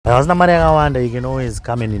You can always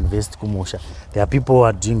come and invest Kumusha. There are people who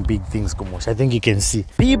are doing big things Kumusha. I think you can see.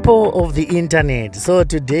 People of the internet. So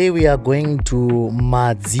today we are going to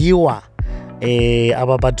Madziwa.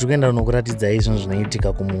 Apa patrikuenda nokuratidza izvo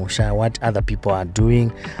zvinoitika Kumusha, what other people are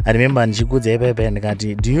doing. I remember ndichikudza ipapo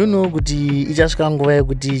ndikati, do you know kuti ichasvika nguva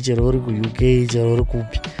yekuti chero uri ku-UK, chero uri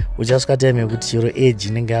kupi, uchasvika time yekuti chero age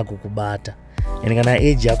inenge yakukubata. And kana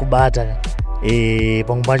age yakubata,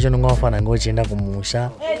 pamwe pacho unongafana ngochienda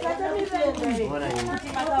Kumusha.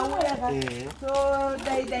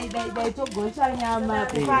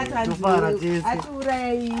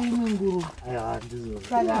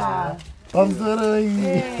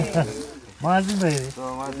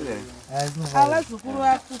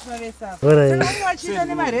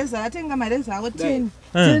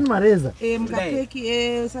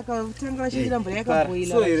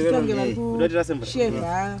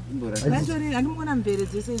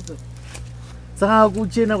 Saka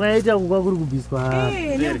kuchena kwaita kukakuri kubviswa.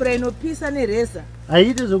 Nembra inopisa nereza.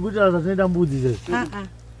 Haiti zvokuti zvinoita mbudzi izvo.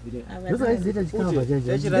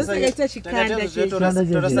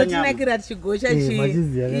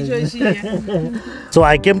 So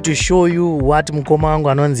I came to show you what mukoma wangu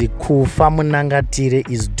anonzi Kufa Munangatire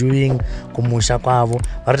is doing Kumusha kwavo.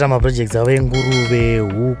 Varita maprojects ave nguruve,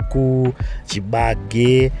 huku,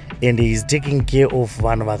 chibage, and he is taking care of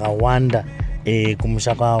vanhu vakawanda.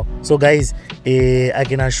 Kumusha kwavo. So guys, I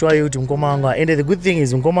can assure you to mukoma wangu, and the good thing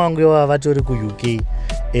is mukoma wangu vatori ku UK,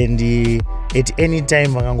 and at any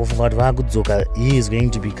time vakangofunga kuti vakudzoka, he is going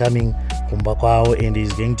to be coming kumba kwavo, and he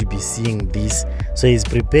is going to be seeing this. So he is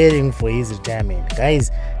preparing for his retirement.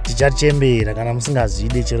 Guys, tichachembera kana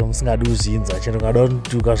musingazvide, chero musingadi kuzvinzwa, chero kada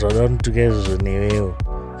kutuka zvada kutuka izvozvo newewo.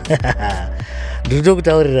 Ndiri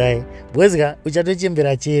kutaurirai bwezika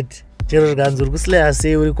uchatochembera chete. Chero zvikanzi uri kuslaya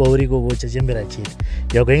sei uri kwauri ikoko uchachembera chete.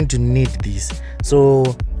 You are going to need this. So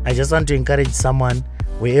I just want to encourage someone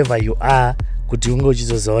wherever you are kuti unge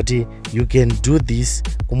uchizoziva kuti you can do this.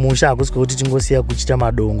 Kumusha hakusi kwekuti tingosiya kuchita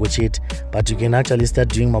madongo chete, but you can actually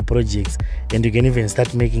start doing my projects, and you can even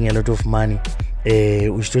start making a lot of money.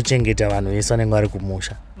 Uchitochengeta vanhu vese vanenge vari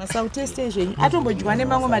kumusha. Masauteste zvenyu atombodyiwa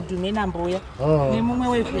nemamwe madhume namboya nemumwe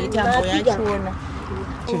wevheta mboya achiona.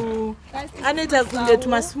 Anoita kunge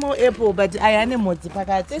tumasmall apple but aya ane modzi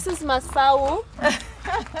pakati. This is Masau.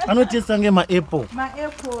 Anotesta nge maapple.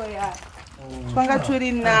 Maapple ya. Twanga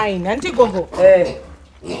turi 9. Hanti gogo.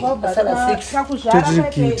 Saka 6.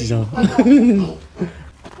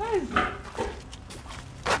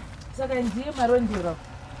 Saka ndiye marondero.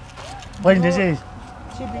 Why ndese?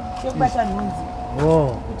 Chipi, chekubata nhunzi.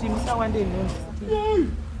 Kuti musawande nhunzi.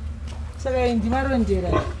 Saka ndi marondera.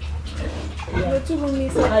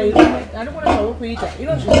 Yoturumisa. Anokona zvawo kuita.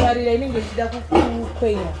 Inozvitarira inenge ichida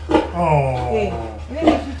kukwenya.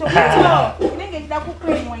 Inenge ichida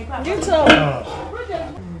kukwenywa ipapo. Ndito.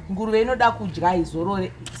 Nguruve inoda kudya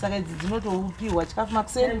izorore. Saka idzi dzinotopiwa chikafu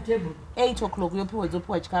makuseni 8 o'clock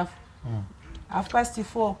yopiwa chikafu.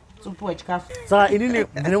 4:30 zopiwa chikafu. Saka inini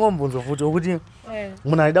ndinengomubvunzo futi wokuti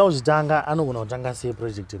munhu aida kuzvitanga anogona kutanga sei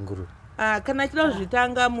project yenguruve? Kana achida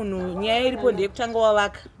kuzvitanga munhu nyaya iripo ndeyekutanga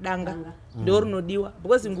wavaka danga ndo rinodiwa,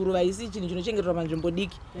 because nguruve haisi chinhu chinochengeterwa panzvimbo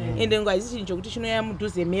diki, ende haisi chinhu chokuti chinoya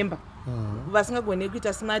mudhuze memba. Vasingagone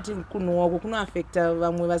kuita smart kunhuwa uko kunoafecta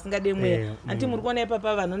vamwe vasingade mweya. Anti muri kuona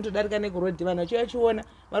ipapa vanhu vanotodarika negorodhi vanhu vachiona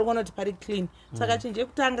vari kuona kuti pari clean. Saka chinhu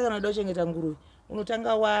chekutanga kana uda kuchengeta nguruve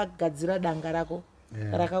unotanga wagadzira danga rako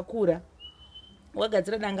rakakura,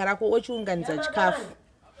 wagadzira danga rako ochiunganidza chikafu.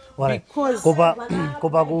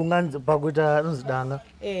 Kopa kuunganidza pakuita anonzi danga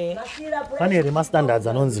pane rema standards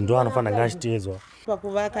anonzi ndo anofanira kunge achiteedzwa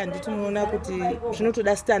pakuvaka. Nditinoona kuti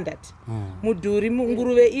zvinotoda standard. Mudhuri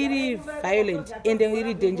nguruve iri violent ende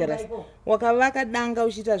iri dangerous. Wakavaka danga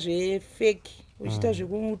uchiita zvefake, uchiita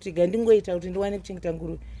zvekuti ngandingoita kuti ndiwane kuchengeta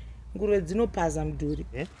nguruve, nguruve dzinopaza mudhuri.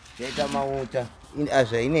 Yaita mauta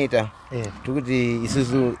azvainoita tikuti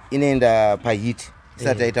isusu inoenda pahiti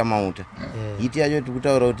isati yaita mauta. Hiti yacho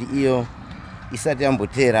tikutaura kuti iyo isati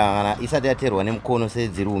yambotera kana isati yaterwa nemukono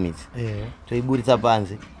sedziri umidzi, toiburitsa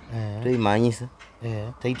panze, toimhanyisa,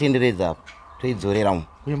 toitenderedza apo, toidzorera.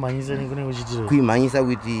 Kuimhanyisa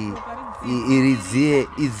kuti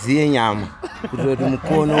idziye nyama, kuti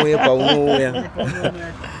mukono wepaunouya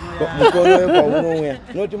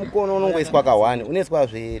noti mukono unongoiswa ka1 unoiswa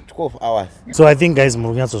zve 12 hours. So I think guys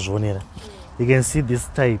muri kunyatsozvionera, you can see this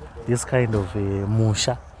kind of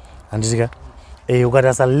musha. Andika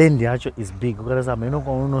ukatarisa land yacho is big, ukatarisa meno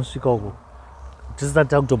kwaunosvika uko tisati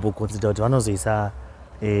takutombokonsida kuti vanozoisa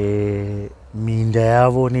minda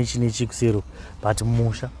yavo nechi kusero, but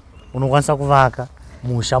musha unokwanisa kuvaka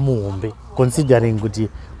musha muhombe considering kuti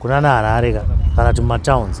kuna naHarare kana kuti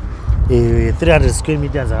mumatowns 300 square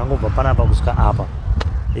meters akangobva panapa kusvika apa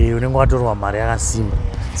unenge watorwa mari yakasimba.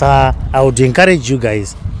 Saka I would encourage you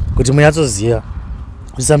guys kuti munyatsoziva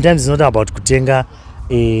kuti sometimes it's not about kutenga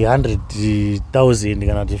 100,000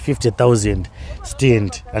 kana kuti 50,000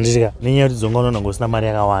 stand anditika nenyaya kuti dzonga unonanga usina mari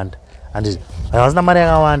yakawanda anditi kana usina mari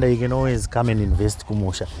yakawanda you can always come and invest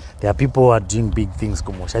kumusha. There are people who are doing big things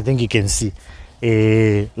kumusha. I think you can see.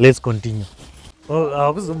 Let's continue.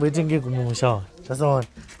 Hakuzomboitenge kumusha tasaona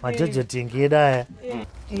majojo tengi edaya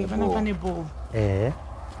pane ball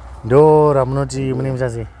ndo ramunoti mune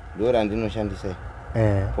muchasi ndo randinoshandisa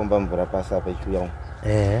pomba mvura pasi apa ichiuya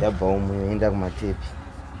yabva umwe yoenda kumatepi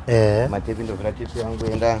matepi ndovhura tepi yangu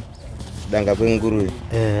yoenda kudanga kwenguruve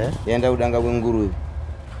yaenda kudanga kwenguruve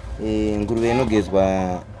nguruve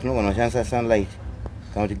inogezwa tinogona kushandisa sunlight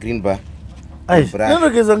kana kuti green bar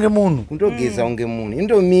inogeza ngemunhu kundogeza unge munhu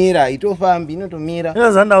indomira itofambi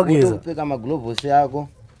inotomira utopfeka maglovhosi yako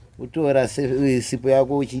utora sipo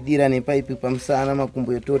yako uchidira nepaipi pamusana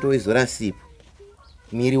makumbo etoto wezora sipo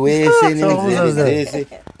miri wese nenzeve dzese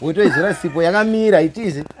wotoizora sipo yakamira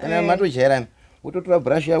itize kana matojairana wototora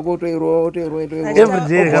brush yako utoiroa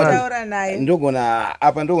ndogona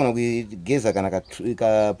apa ndogona kuigeza kana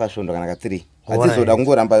pasvondo kana ka3 hadzizoda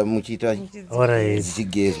kungoramba muchiita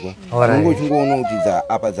dzichigezwa unongo uchingoona kuti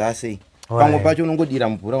apa dzasei pamwe pacho unongodira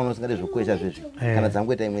mvura unosingade zvokwesha zvezvi kana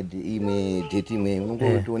dzangoita imwe date imwe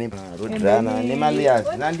unongotione rodrana nemalayers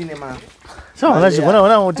nandine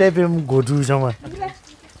ona utaipe mugodu chamwana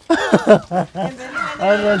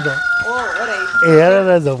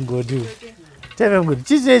anoradza mugodu taipe mugodu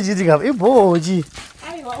chichichitika ibhochi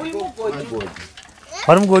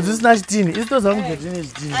vari mugodzi usina chitini isitoza mugodzi ine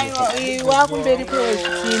chitini wakumberi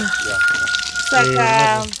kwechitini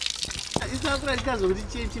saka isakura chikazokuti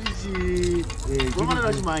chiri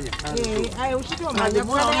chigomanana chimhanya uchitomhanya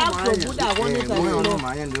kana yakuzobuda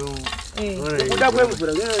akonesaaomhanya kuda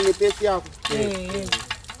kwemvura nepesi yako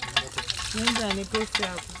enda nepesi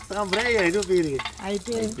yako saka mvura iyi haitoperi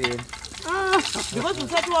haiperi because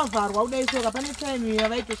usati wavharwa kudai soka pane time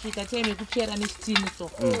yavaitosvika time yekuchera nechitini so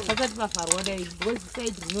pasati pavharwa kudai because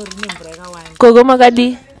side rino rine mvura yakawanda. Gogo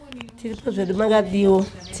makadi tiripo zvedu makadiwo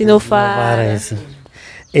tinofara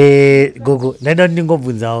gogo ndaida kuti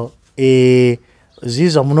ndingobvunzawo zvii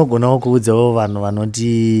zvamunogonawo kuudzawo vanhu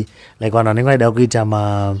vanoti like vanhu vanenge vaida kuita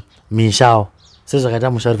mishawo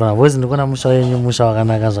sezvakaita musha uri pana voice ndikuona musha wenyu musha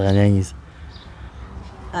wakanaka zvakanyanyisa.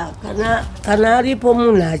 Kana aripo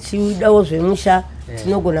munhu achidawo zvemusha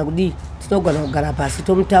tinogona kudii tinogona kugara pasi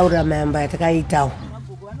tomutaurira mayamba yatakaitawo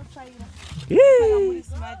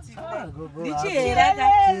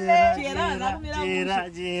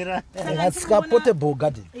portable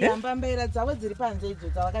garden mbambaira dzavo dziri panze idzo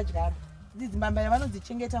dzavakadyara dzidzi mbambaira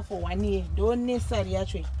vanodzichengeta for 1 year ndo nesari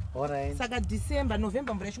yacho saka December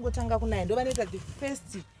November mvura ichingotanga kunaya ndo vanoita the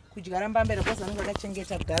first kudyara mbambaira because vanenge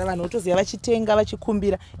vakachengeta kudhara vanhu votoziva vachitenga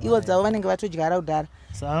vachikumbira ivo dzavo vanenge vatodyara kudhara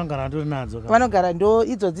vanogara ndo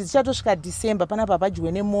idzodzi dzichatosvika December panapa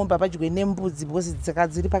padyiwe nemombe padyiwe nembudzi because dzaka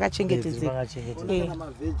dziri pakachengetedzeka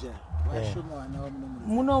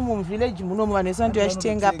muno muvillage munomu vanhu vese vanoti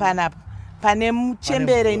vachitenga panapa pane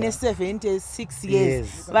muchembere ine 76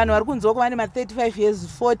 years vanhu vari kunzoko vane ma35 years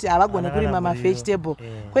 40 havagoni kurima mavegetable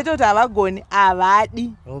kwete kuti havagoni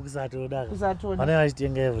havadi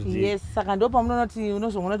yes saka ndo pamunonoti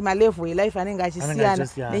unozomona kuti malevel elife anenge achisiyana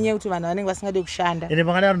nenyaya kuti vanhu vanenge vasingade kushanda ende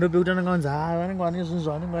pakadaro ndope kuti anenge vanzi vanenge vane zvinhu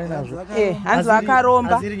zvavanenge vainazvo hanzi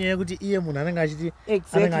vakaromba asi iri nyaya yekuti iye munhu anenge achiti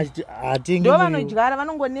hatengi ndo vanodyara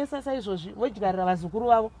vanongonesa saizvozvi vodyarira vazukuru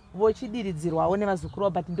vavo vochidiridzirwawo nevazukuru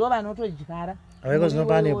vavo but ndo vanotodyara aveko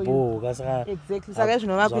zvinopane bhoho saka exactly saka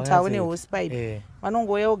izvinova kuti havo nehosepipe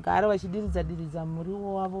vanongouya kugara vachidiridza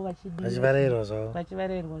muriwo wavo vachivarayirwa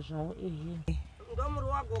zvavo ndomuri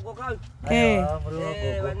wagogo kangu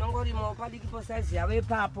vanongorimawo padikipo saizi yavo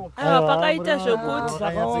ipapo pakaita zvokuti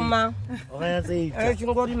zvakaoma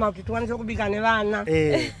chingorima kuti tikwanise kubika nevana